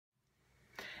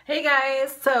Hey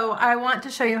guys, so I want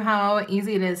to show you how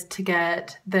easy it is to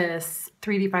get this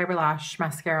 3D Fiber Lash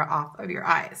mascara off of your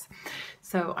eyes.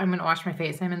 So I'm gonna wash my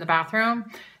face. I'm in the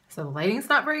bathroom, so the lighting's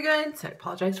not very good, so I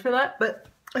apologize for that, but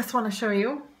I just wanna show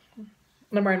you.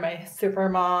 I'm wearing my Super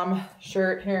Mom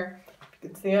shirt here, if you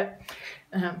can see it.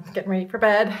 Getting ready for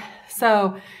bed.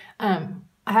 So I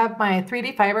have my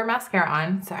 3D Fiber mascara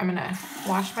on, so I'm gonna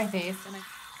wash my face.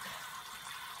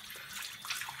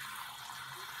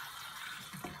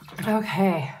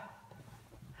 Okay,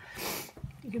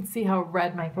 you can see how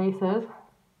red my face is.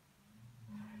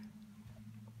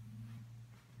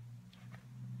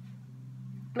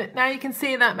 But now you can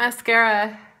see that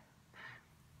mascara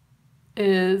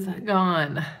is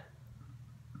gone.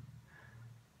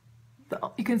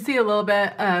 So you can see a little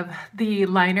bit of the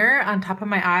liner on top of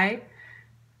my eye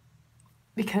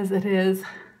because it is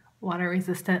water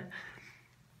resistant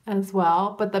as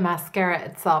well, but the mascara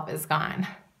itself is gone.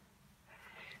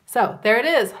 So there it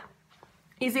is.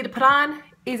 Easy to put on,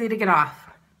 easy to get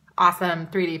off. Awesome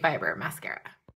 3D Fiber mascara.